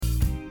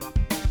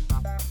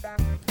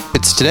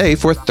It's today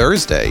for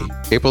Thursday,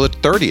 April the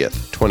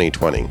 30th,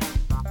 2020.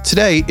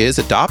 Today is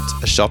Adopt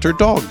a Sheltered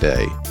Dog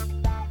Day.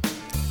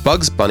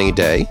 Bugs Bunny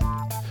Day.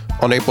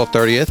 On April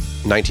 30th,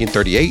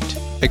 1938,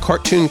 a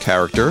cartoon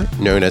character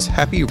known as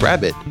Happy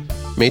Rabbit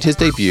made his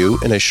debut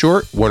in a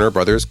short Warner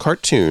Brothers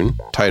cartoon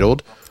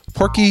titled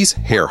Porky's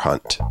Hare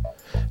Hunt.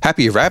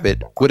 Happy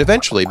Rabbit would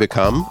eventually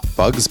become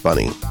Bugs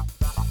Bunny.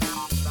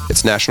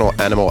 It's National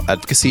Animal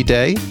Advocacy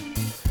Day,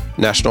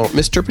 National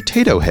Mr.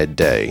 Potato Head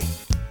Day,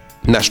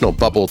 National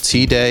Bubble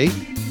Tea Day,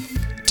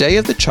 Day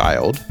of the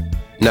Child,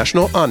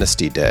 National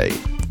Honesty Day,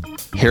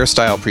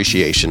 Hairstyle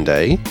Appreciation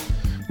Day,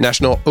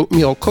 National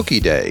Oatmeal Cookie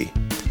Day,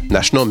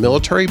 National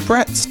Military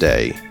Brats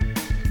Day,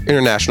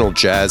 International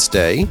Jazz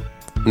Day,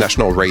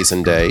 National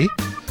Raisin Day,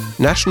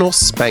 National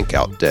Spank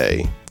Out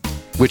Day,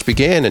 which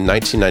began in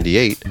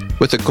 1998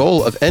 with the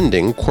goal of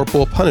ending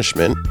corporal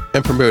punishment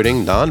and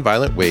promoting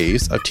nonviolent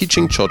ways of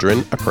teaching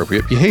children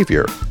appropriate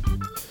behavior.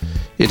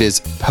 It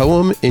is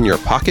Poem in Your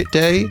Pocket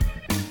Day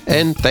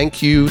and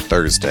Thank You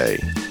Thursday.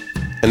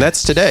 And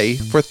that's today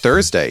for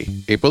Thursday,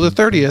 April the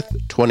 30th,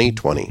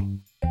 2020.